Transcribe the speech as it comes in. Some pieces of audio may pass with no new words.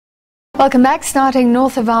Welcome back. Starting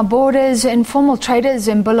north of our borders, informal traders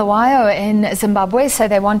in Bulawayo in Zimbabwe say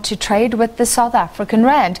they want to trade with the South African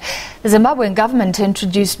rand. The Zimbabwean government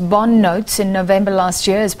introduced bond notes in November last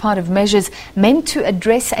year as part of measures meant to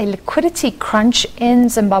address a liquidity crunch in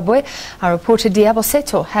Zimbabwe. Our reporter Liabo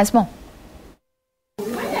Setho has more.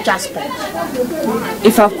 Just bond.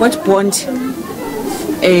 If I've got bond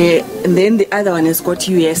and then the other one has got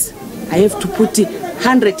US, I have to put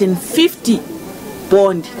 150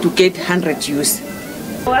 bond to get 100 US.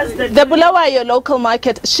 The Bulawayo local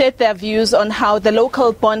market shared their views on how the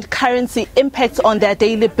local bond currency impacts on their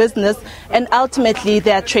daily business and ultimately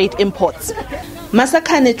their trade imports.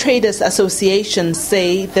 Masakane Traders Association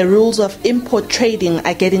say the rules of import trading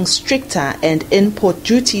are getting stricter and import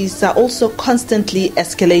duties are also constantly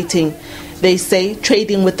escalating. They say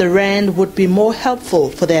trading with the rand would be more helpful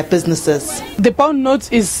for their businesses. The bond notes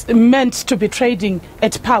is meant to be trading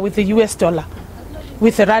at par with the US dollar,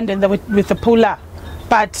 with the rand and with the polar,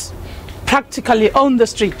 but practically on the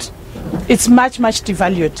street it's much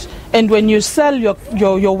devalued. And when you sell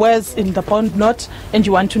your wares in the bond note and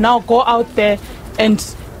you want to now go out there and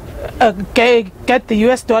get the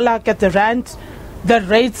US dollar, get the rand, the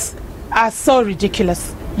rates are so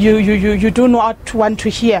ridiculous. You do not want to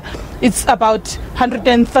hear. It's about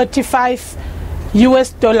 135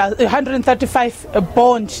 US dollars, 135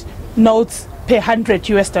 bond notes per 100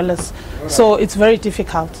 US dollars. So it's very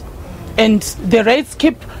difficult. And the rates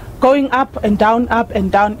keep going up and down,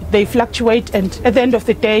 They fluctuate, and at the end of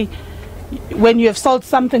the day, when you have sold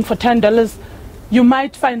something for $10, you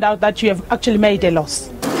might find out that you have actually made a loss.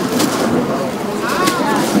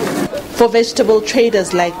 For vegetable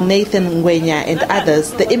traders like Nathan Ngwenya and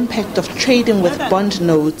others, the impact of trading with bond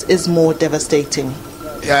notes is more devastating.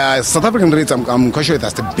 South African rates, I'm quite sure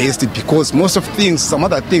that's the best, because most of things, some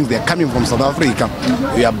other things, they're coming from South Africa.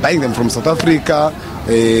 We are buying them from South Africa,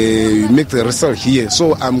 we make the result here.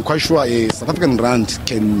 So I'm quite sure a South African rand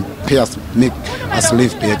can pay us, make us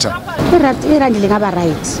live better.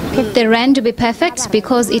 The rand will be perfect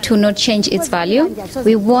because it will not change its value.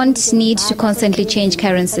 We won't need to constantly change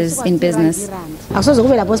currencies in business.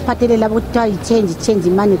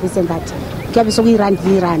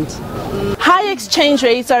 High exchange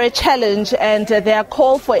rates are a challenge, and their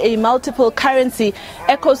call for a multiple currency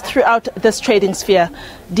echoes throughout this trading sphere.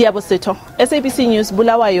 Liabo Setho, SABC News,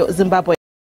 Bulawayo, Zimbabwe.